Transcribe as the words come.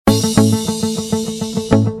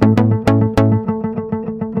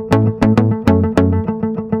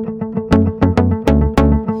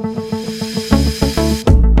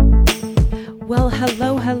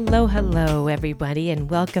everybody, and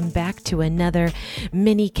welcome back to another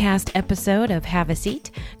mini cast episode of Have a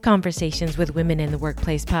Seat, Conversations with Women in the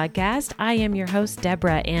Workplace podcast. I am your host,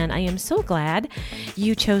 Deborah, and I am so glad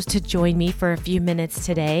you chose to join me for a few minutes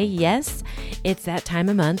today. Yes, it's that time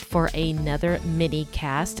of month for another mini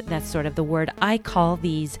cast. That's sort of the word I call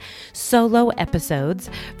these solo episodes.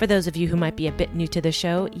 For those of you who might be a bit new to the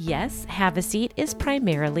show, yes, Have a Seat is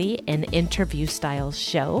primarily an interview style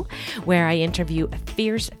show where I interview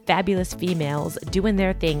fierce, fabulous females doing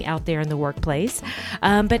their thing out there in the workplace.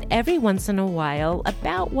 But every once in a while,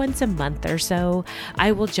 about once a month or so,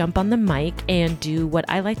 I will jump on the mic and do what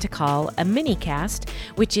I like to call a mini cast,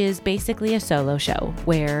 which is basically a solo show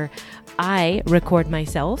where I record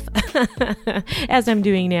myself, as I'm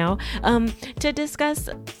doing now, to discuss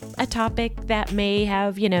a topic that may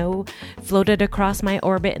have, floated across my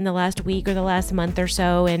orbit in the last week or the last month or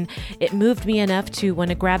so, and it moved me enough to want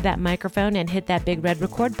to grab that microphone and hit that big red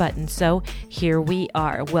record button. So here we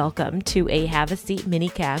are. Welcome to a Have a Seat mini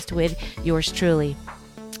cast with yours truly.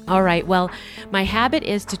 All right. Well, my habit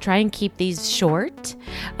is to try and keep these short.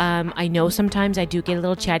 I know sometimes I do get a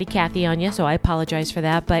little chatty Cathy on you, so I apologize for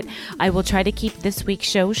that, but I will try to keep this week's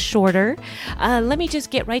show shorter. Let me just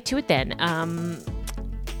get right to it then.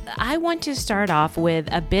 I want to start off with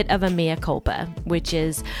a bit of a mea culpa, which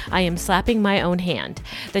is I am slapping my own hand.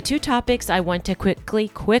 The two topics I want to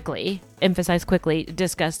quickly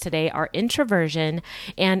discuss today are introversion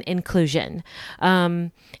and inclusion.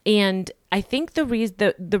 And I think the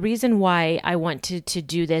reason why I want to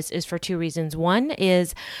do this is for two reasons. One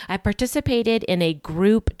is I participated in a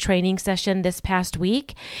group training session this past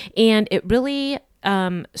week, and it really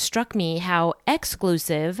struck me how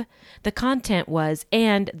exclusive the content was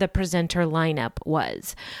and the presenter lineup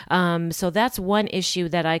was. So that's one issue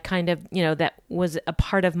that I kind of, that was a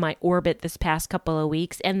part of my orbit this past couple of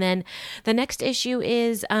weeks. And then the next issue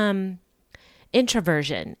is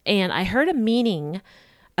introversion. And I heard a meaning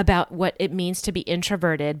about what it means to be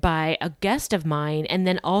introverted by a guest of mine, and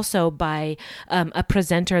then also by a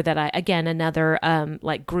presenter that another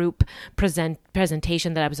group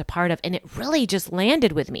presentation that I was a part of, and it really just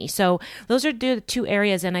landed with me. So those are the two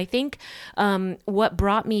areas, and I think what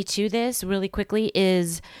brought me to this really quickly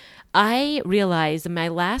is I realized my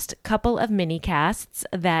last couple of mini casts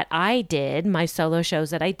that I did, my solo shows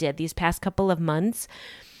that I did these past couple of months,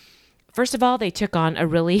 first of all, they took on a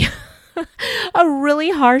really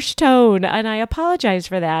harsh tone. And I apologize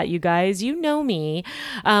for that, you guys. You know me.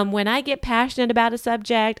 When I get passionate about a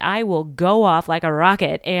subject, I will go off like a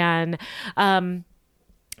rocket. And I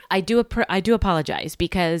do apologize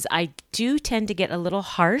because I do tend to get a little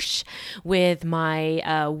harsh with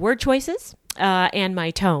my word choices. And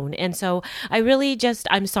my tone. And so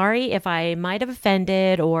I'm sorry if I might have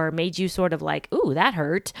offended or made you sort of like, ooh, that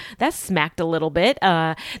hurt. That smacked a little bit.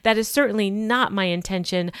 That is certainly not my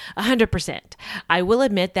intention 100%. I will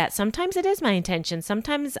admit that sometimes it is my intention.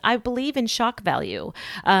 Sometimes I believe in shock value.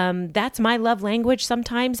 That's my love language.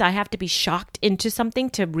 Sometimes I have to be shocked into something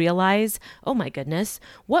to realize, oh my goodness,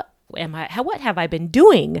 what have I been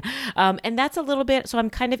doing? And that's a little bit, so I'm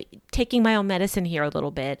kind of taking my own medicine here a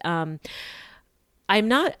little bit.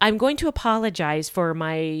 I'm going to apologize for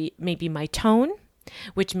my tone,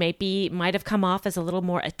 which might have come off as a little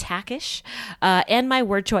more attackish, and my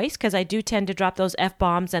word choice, because I do tend to drop those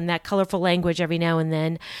F-bombs and that colorful language every now and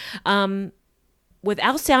then,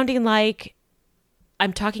 without sounding like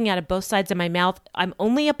I'm talking out of both sides of my mouth. I'm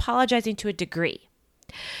only apologizing to a degree,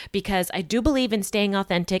 because I do believe in staying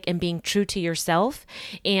authentic and being true to yourself.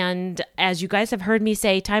 And as you guys have heard me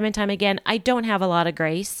say time and time again, I don't have a lot of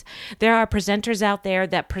grace. There are presenters out there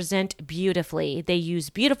that present beautifully. They use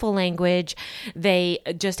beautiful language. They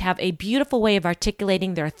just have a beautiful way of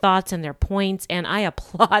articulating their thoughts and their points. And I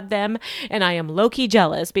applaud them. And I am low-key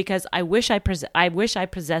jealous because I wish I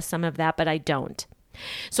possessed some of that, but I don't.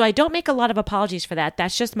 So I don't make a lot of apologies for that.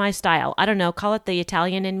 That's just my style. I don't know, call it the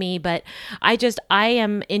Italian in me, but I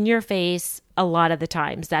am in your face a lot of the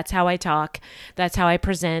times. That's how I talk. That's how I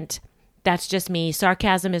present. That's just me.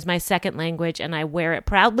 Sarcasm is my second language, and I wear it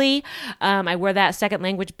proudly. I wear that second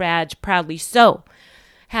language badge proudly. So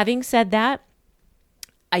having said that,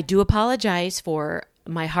 I do apologize for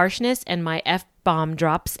my harshness and my F-bomb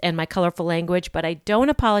drops and my colorful language, but I don't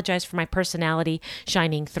apologize for my personality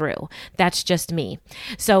shining through. That's just me.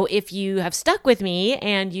 So if you have stuck with me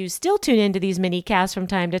and you still tune into these mini casts from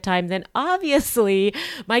time to time, then obviously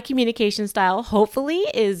my communication style hopefully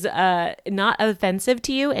is not offensive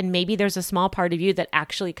to you, and maybe there's a small part of you that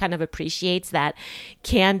actually kind of appreciates that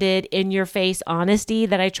candid, in-your-face honesty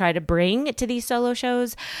that I try to bring to these solo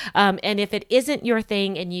shows. And if it isn't your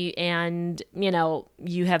thing and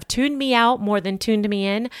you have tuned me out more than even tuned me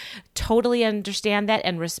in, totally understand that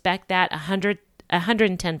and respect that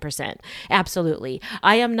 110%. Absolutely.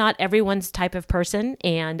 I am not everyone's type of person,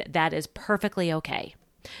 and that is perfectly okay.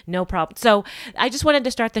 No problem. So I just wanted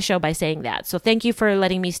to start the show by saying that. So thank you for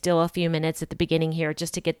letting me steal a few minutes at the beginning here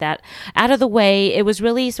just to get that out of the way. It was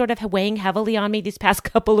really sort of weighing heavily on me these past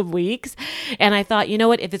couple of weeks. And I thought, you know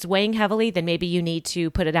what, if it's weighing heavily, then maybe you need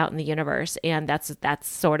to put it out in the universe. And that's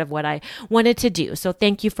sort of what I wanted to do. So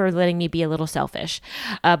thank you for letting me be a little selfish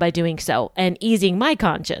by doing so and easing my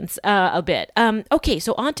conscience a bit. Okay,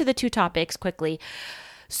 so on to the two topics quickly.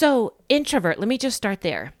 So introvert, let me just start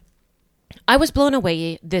there. I was blown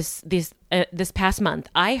away this past month.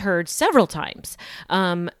 I heard several times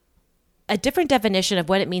a different definition of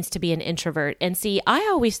what it means to be an introvert. And see, I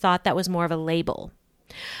always thought that was more of a label.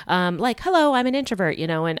 Like, hello, I'm an introvert,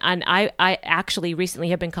 and I actually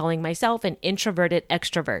recently have been calling myself an introverted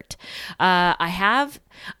extrovert.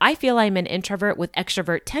 I feel I'm an introvert with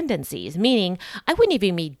extrovert tendencies, meaning I wouldn't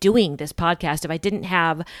even be doing this podcast if I didn't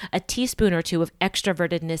have a teaspoon or two of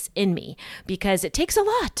extrovertedness in me, because it takes a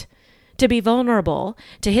lot to be vulnerable,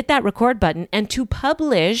 to hit that record button, and to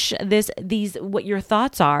publish these what your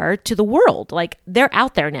thoughts are to the world. Like, they're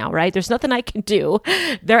out there now, right? There's nothing I can do.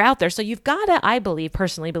 They're out there. So you've got to, I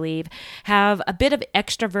personally believe, have a bit of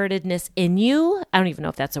extrovertedness in you. I don't even know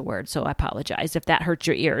if that's a word, so I apologize if that hurts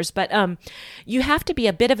your ears. But you have to be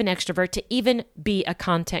a bit of an extrovert to even be a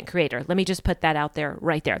content creator. Let me just put that out there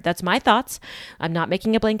right there. That's my thoughts. I'm not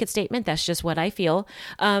making a blanket statement. That's just what I feel.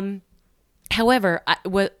 However,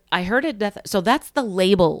 I heard it, so that's the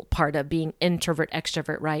label part of being introvert,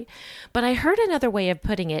 extrovert, right? But I heard another way of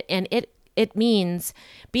putting it, and it means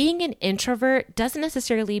being an introvert doesn't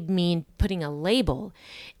necessarily mean putting a label.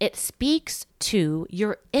 It speaks to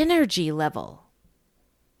your energy level.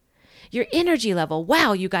 Your energy level.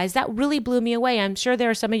 Wow, you guys, that really blew me away. I'm sure there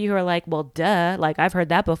are some of you who are like, well, duh, like I've heard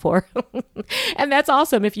that before. And that's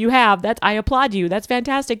awesome. If you have, I applaud you. That's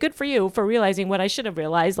fantastic. Good for you for realizing what I should have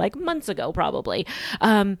realized like months ago, probably.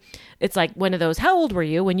 It's like one of those, how old were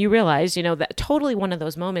you when you realized, that totally one of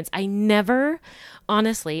those moments.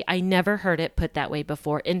 Honestly, I never heard it put that way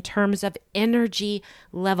before in terms of energy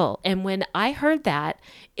level. And when I heard that,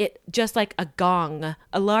 it just like a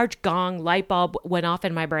large gong light bulb went off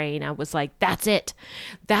in my brain. I was like, that's it.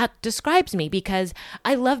 That describes me, because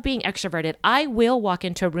I love being extroverted. I will walk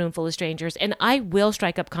into a room full of strangers and I will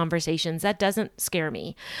strike up conversations. That doesn't scare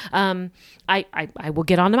me. I will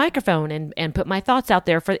get on the microphone and put my thoughts out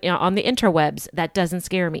there on the interwebs. That doesn't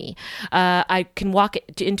scare me. I can walk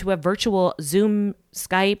into a virtual Zoom,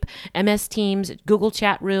 Skype, MS Teams, Google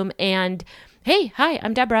chat room and, hey, hi,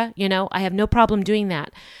 I'm Deborah. I have no problem doing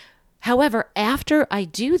that. However, after I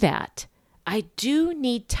do that, I do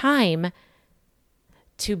need time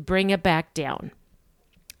to bring it back down.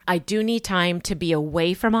 I do need time to be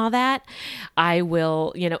away from all that. I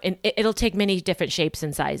will, and it'll take many different shapes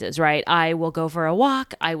and sizes, right? I will go for a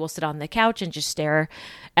walk. I will sit on the couch and just stare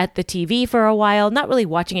at the TV for a while, not really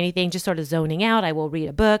watching anything, just sort of zoning out. I will read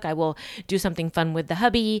a book. I will do something fun with the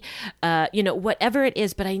hubby, whatever it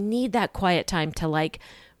is. But I need that quiet time to like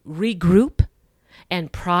regroup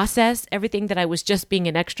and process everything that I was just being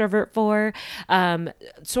an extrovert for,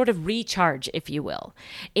 sort of recharge, if you will.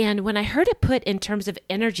 And when I heard it put in terms of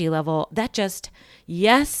energy level, that just,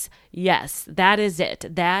 yes, that is it.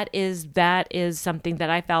 That is something that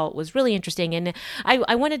I felt was really interesting. And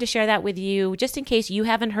I wanted to share that with you just in case you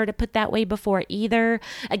haven't heard it put that way before either.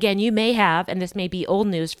 Again, you may have, and this may be old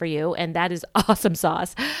news for you, and that is awesome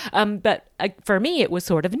sauce. But for me, it was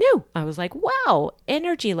sort of new. I was like, wow,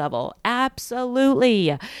 energy level. Absolutely.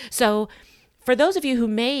 So for those of you who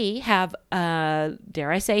may have,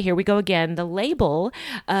 dare I say, here we go again, the label,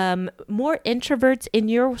 more introverts in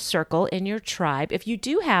your circle, in your tribe, if you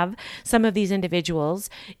do have some of these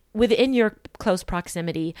individuals within your close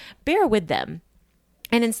proximity, bear with them.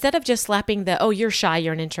 And instead of just slapping you're shy,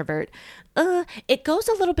 you're an introvert, it goes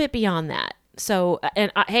a little bit beyond that. So,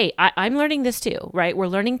 and I'm learning this too, right? We're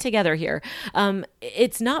learning together here.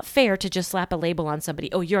 It's not fair to just slap a label on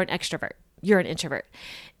somebody. Oh, you're an extrovert. You're an introvert.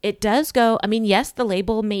 It does go, yes, the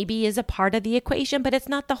label maybe is a part of the equation, but it's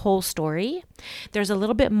not the whole story. There's a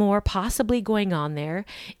little bit more possibly going on there.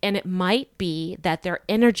 And it might be that their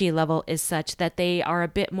energy level is such that they are a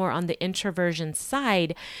bit more on the introversion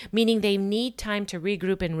side, meaning they need time to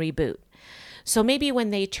regroup and reboot. So maybe when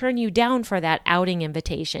they turn you down for that outing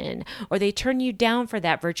invitation, or they turn you down for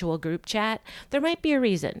that virtual group chat, there might be a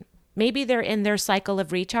reason. Maybe they're in their cycle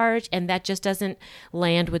of recharge and that just doesn't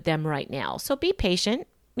land with them right now. So be patient,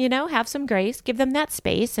 have some grace, give them that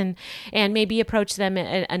space and maybe approach them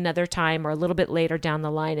at another time or a little bit later down the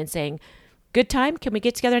line and saying, Good time? Can we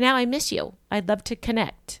get together now? I miss you. I'd love to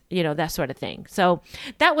connect, that sort of thing. So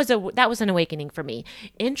that was an awakening for me.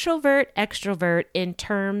 Introvert, extrovert in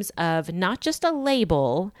terms of not just a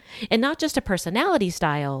label and not just a personality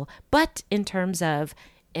style, but in terms of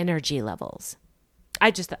energy levels.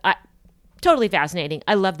 Totally fascinating.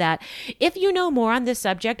 I love that. If you know more on this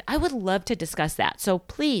subject, I would love to discuss that. So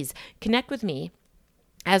please connect with me.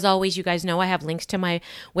 As always, you guys know I have links to my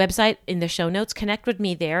website in the show notes. Connect with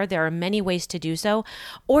me there. There are many ways to do so.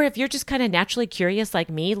 Or if you're just kind of naturally curious like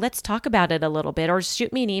me, let's talk about it a little bit. Or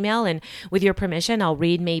shoot me an email, and with your permission, I'll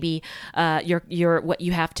read maybe your what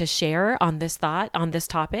you have to share on this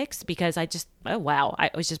topics, because I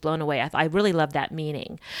was just blown away. I really love that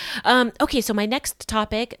meaning. Okay, so my next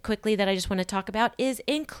topic quickly that I just want to talk about is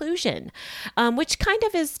inclusion, which kind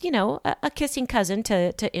of is, a kissing cousin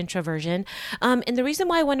to introversion. And the reason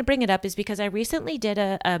why I want to bring it up is because I recently did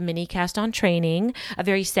a mini cast on training, a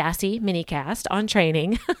very sassy mini cast on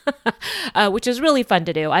training, which is really fun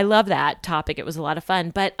to do. I love that topic. It was a lot of fun.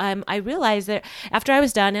 But I realized that after I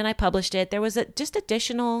was done and I published it, there was just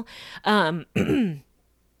additional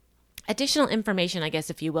information, I guess,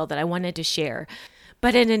 if you will, that I wanted to share.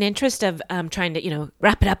 But in an interest of trying to,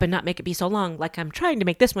 wrap it up and not make it be so long like I'm trying to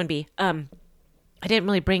make this one be, I didn't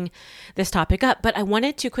really bring this topic up, but I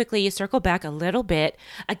wanted to quickly circle back a little bit,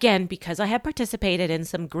 again, because I have participated in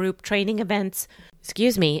some group training events,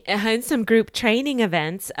 recently.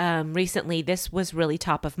 This was really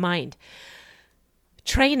top of mind.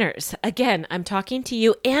 Trainers, again, I'm talking to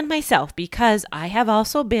you and myself because I have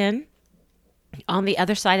also been on the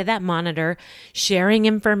other side of that monitor, sharing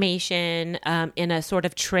information in a sort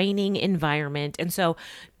of training environment. And so,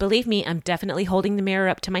 believe me, I'm definitely holding the mirror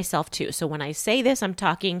up to myself too. So when I say this, I'm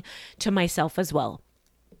talking to myself as well.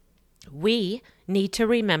 We need to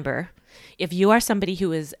remember, if you are somebody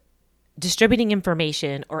who is distributing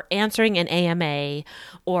information or answering an AMA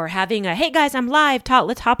or having a, hey guys, I'm live,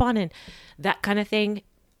 let's hop on in, that kind of thing,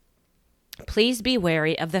 please be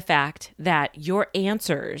wary of the fact that your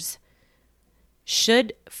answers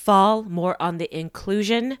should fall more on the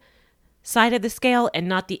inclusion side of the scale and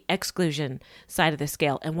not the exclusion side of the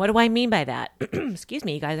scale. And what do I mean by that? Excuse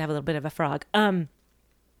me, you guys, I have a little bit of a frog in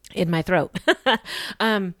my throat.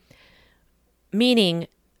 Meaning,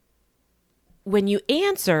 when you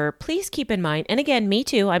answer, please keep in mind, and again, me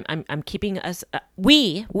too, I'm keeping us,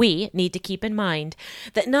 we need to keep in mind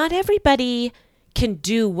that not everybody can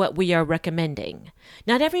do what we are recommending.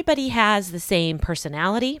 Not everybody has the same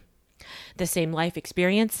personality, the same life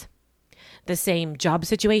experience, the same job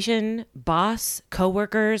situation, boss,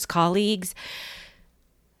 coworkers, colleagues.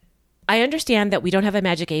 I understand that we don't have a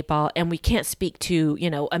magic 8-ball and we can't speak to,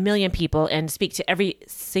 a million people and speak to every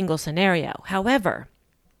single scenario. However,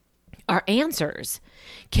 our answers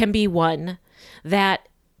can be one that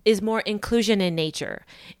is more inclusion in nature.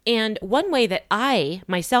 And one way that I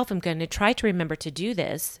myself am going to try to remember to do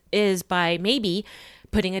this is by maybe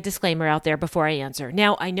putting a disclaimer out there before I answer.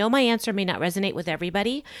 Now, I know my answer may not resonate with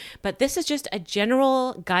everybody, but this is just a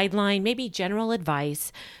general guideline, maybe general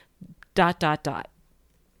advice, ...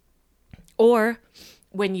 Or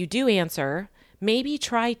when you do answer, maybe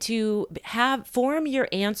try to form your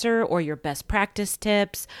answer or your best practice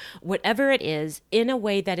tips, whatever it is, in a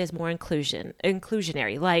way that is more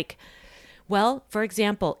inclusionary. Like, well, for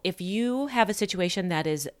example, if you have a situation that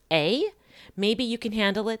is A, maybe you can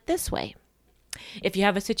handle it this way. If you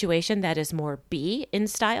have a situation that is more B in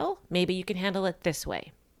style, maybe you can handle it this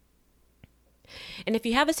way. And if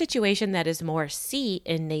you have a situation that is more C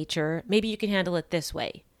in nature, maybe you can handle it this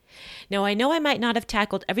way. Now, I know I might not have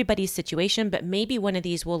tackled everybody's situation, but maybe one of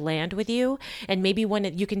these will land with you, and maybe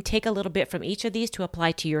you can take a little bit from each of these to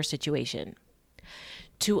apply to your situation.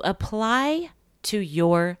 To apply to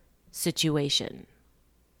your situation.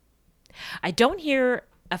 I don't hear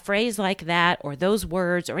a phrase like that or those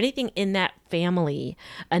words or anything in that family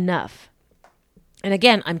enough. And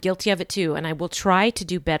again, I'm guilty of it too, and I will try to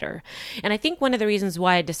do better. And I think one of the reasons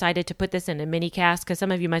why I decided to put this in a mini cast, because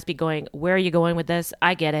some of you must be going, where are you going with this?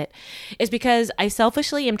 I get it, is because I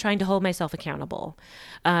selfishly am trying to hold myself accountable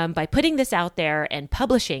by putting this out there and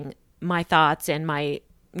publishing my thoughts and my,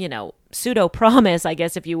 pseudo promise, I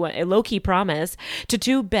guess, if you want, a low-key promise to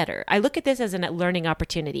do better. I look at this as a learning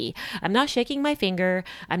opportunity. I'm not shaking my finger.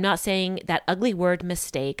 I'm not saying that ugly word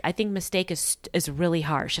mistake. I think mistake is really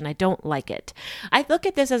harsh and I don't like it. I look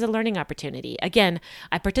at this as a learning opportunity. Again,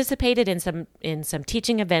 I participated in some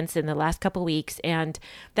teaching events in the last couple of weeks, and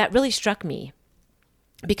that really struck me.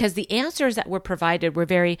 Because the answers that were provided were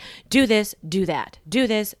very, do this, do that, do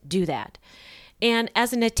this, do that. And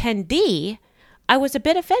as an attendee, I was a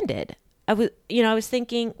bit offended. I was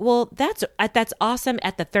thinking, well, that's awesome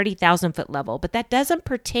at the 30,000 foot level, but that doesn't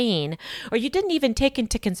pertain, or you didn't even take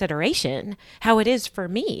into consideration how it is for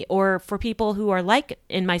me or for people who are like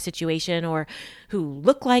in my situation or who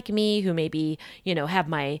look like me, who maybe, have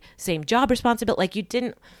my same job responsibility. Like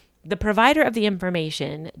the provider of the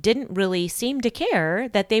information didn't really seem to care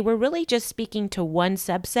that they were really just speaking to one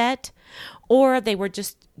subset, or they were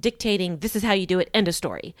just dictating, this is how you do it, end of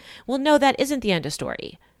story. Well, no, that isn't the end of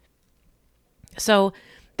story. So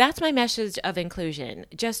that's my message of inclusion.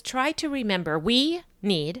 Just try to remember, we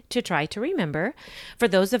need to try to remember, for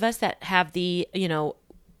those of us that have the,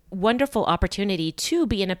 wonderful opportunity to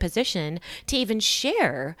be in a position to even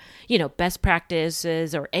share, best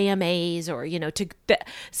practices or AMAs or,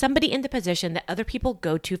 somebody in the position that other people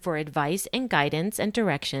go to for advice and guidance and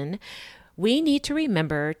direction. We need to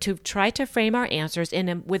remember to try to frame our answers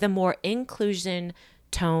with a more inclusion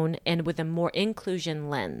tone and with a more inclusion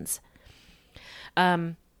lens.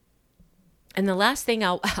 And the last thing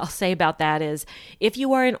I'll say about that is, if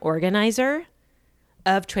you are an organizer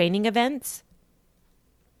of training events,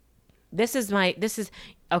 this is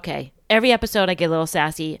okay. Every episode I get a little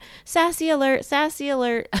sassy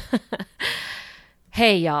alert.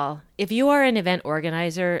 Hey, y'all, if you are an event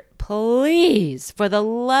organizer, please, for the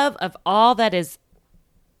love of all that is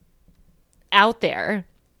out there,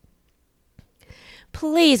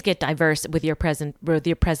 please get diverse with your presenter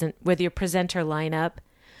lineup.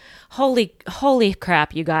 Holy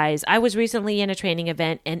crap, you guys. I was recently in a training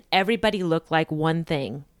event and everybody looked like one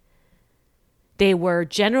thing. They were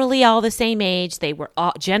generally all the same age. They were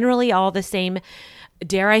generally all the same,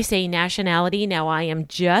 dare I say, nationality. Now, I am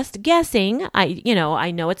just guessing. I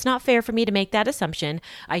know it's not fair for me to make that assumption.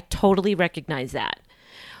 I totally recognize that.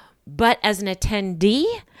 But as an attendee,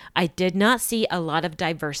 I did not see a lot of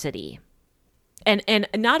diversity. And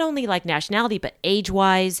not only like nationality, but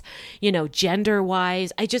age-wise,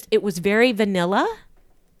 gender-wise. It was very vanilla.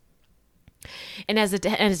 And as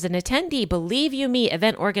an attendee, believe you me,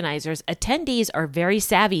 event organizers, attendees are very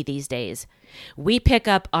savvy these days. We pick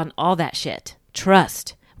up on all that shit.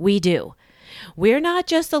 Trust, we do. We're not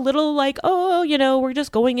just a little like, we're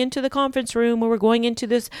just going into the conference room or we're going into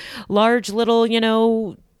this large little,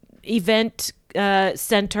 event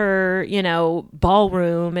center,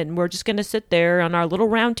 ballroom, and we're just going to sit there on our little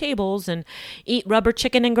round tables and eat rubber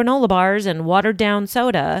chicken and granola bars and watered down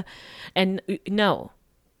soda. And no.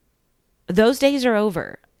 Those days are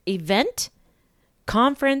over. Event,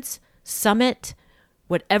 conference, summit,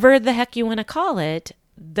 whatever the heck you want to call it,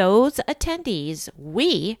 those attendees,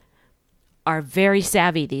 we are very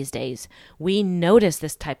savvy these days. We notice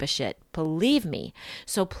this type of shit. Believe me.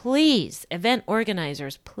 So please, event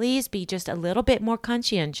organizers, please be just a little bit more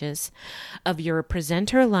conscientious of your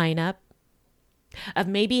presenter lineup, of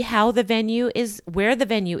maybe how the venue is, where the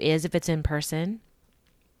venue is if it's in person.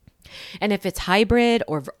 And if it's hybrid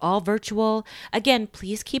or all virtual, again,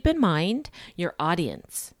 please keep in mind your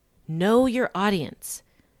audience. Know your audience.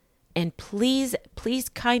 And please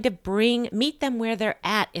kind of meet them where they're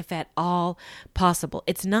at, if at all possible.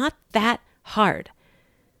 It's not that hard.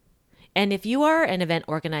 And if you are an event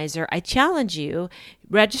organizer, I challenge you,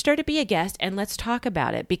 register to be a guest and let's talk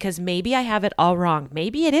about it, because maybe I have it all wrong.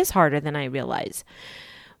 Maybe it is harder than I realize.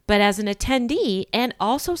 But as an attendee and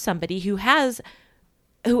also somebody who has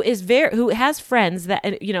friends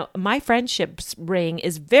that, my friendships ring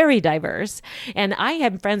is very diverse. And I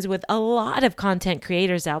have friends with a lot of content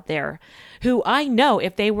creators out there who I know,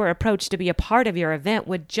 if they were approached to be a part of your event,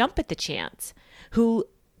 would jump at the chance, who,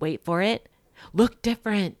 wait for it, look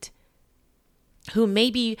different, who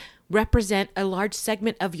maybe represent a large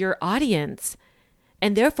segment of your audience.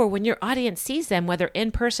 And therefore, when your audience sees them, whether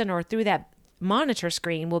in person or through that monitor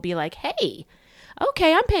screen, will be like, hey,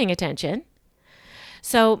 okay, I'm paying attention.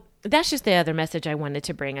 So that's just the other message I wanted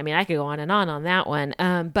to bring. I mean, I could go on that one.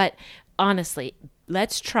 But honestly,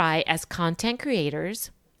 let's try as content creators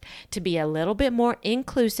to be a little bit more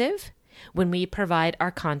inclusive when we provide our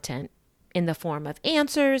content in the form of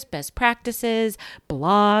answers, best practices,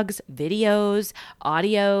 blogs, videos,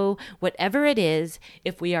 audio, whatever it is.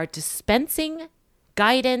 If we are dispensing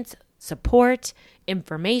guidance, support,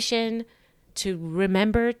 information, to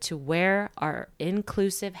remember to wear our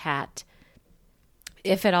inclusive hat,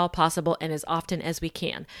 if at all possible, and as often as we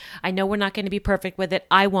can. I know we're not going to be perfect with it.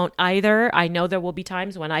 I won't either. I know there will be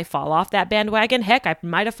times when I fall off that bandwagon. Heck, I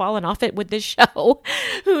might have fallen off it with this show.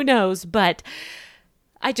 Who knows? But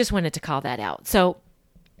I just wanted to call that out. So,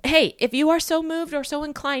 hey, if you are so moved or so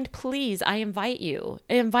inclined, please, I invite you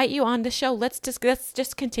on the show. Let's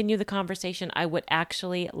just continue the conversation. I would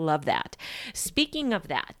actually love that. Speaking of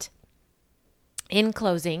that, In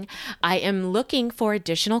closing, I am looking for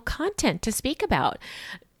additional content to speak about.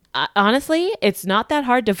 Honestly, it's not that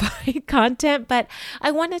hard to find content, but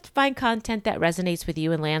I want to find content that resonates with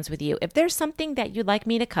you and lands with you. If there's something that you'd like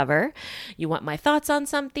me to cover, you want my thoughts on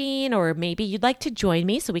something, or maybe you'd like to join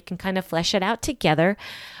me so we can kind of flesh it out together,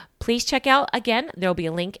 please check out, again, there'll be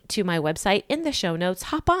a link to my website in the show notes.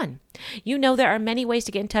 Hop on. You know there are many ways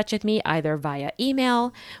to get in touch with me, either via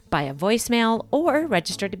email, via voicemail, or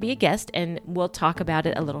register to be a guest, and we'll talk about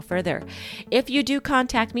it a little further. If you do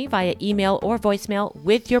contact me via email or voicemail,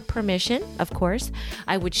 with your permission, of course,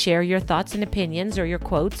 I would share your thoughts and opinions or your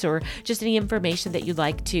quotes or just any information that you'd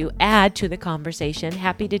like to add to the conversation.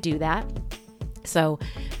 Happy to do that. So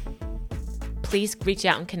please reach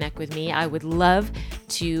out and connect with me. I would love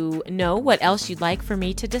to know what else you'd like for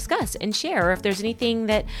me to discuss and share, or if there's anything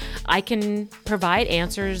that I can provide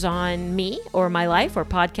answers on me or my life or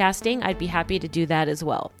podcasting, I'd be happy to do that as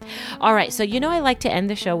well. All right, so I like to end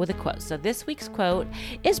the show with a quote. So this week's quote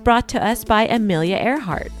is brought to us by Amelia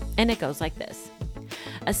Earhart, and it goes like this: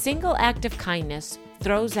 "A single act of kindness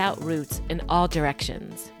throws out roots in all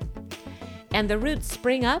directions, and the roots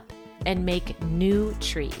spring up and make new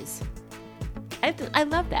trees." I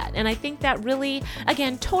love that. And I think that really,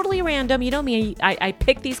 again, totally random. You know me, I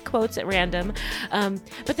pick these quotes at random.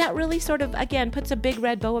 But that really sort of, again, puts a big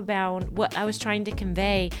red bow around what I was trying to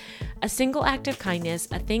convey. A single act of kindness,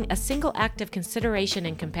 a single act of consideration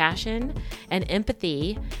and compassion and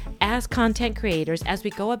empathy as content creators, as we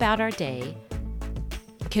go about our day,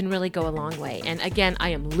 can really go a long way. And again,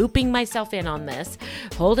 I am looping myself in on this,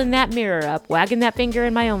 holding that mirror up, wagging that finger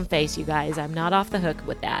in my own face, you guys. I'm not off the hook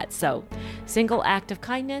with that. So, single act of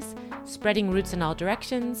kindness, spreading roots in all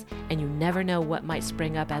directions, and you never know what might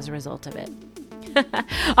spring up as a result of it.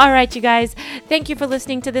 All right, you guys. Thank you for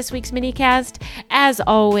listening to this week's minicast. As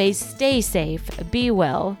always, stay safe, be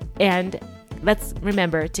well, and let's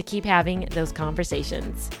remember to keep having those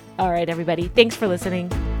conversations. All right, everybody. Thanks for listening.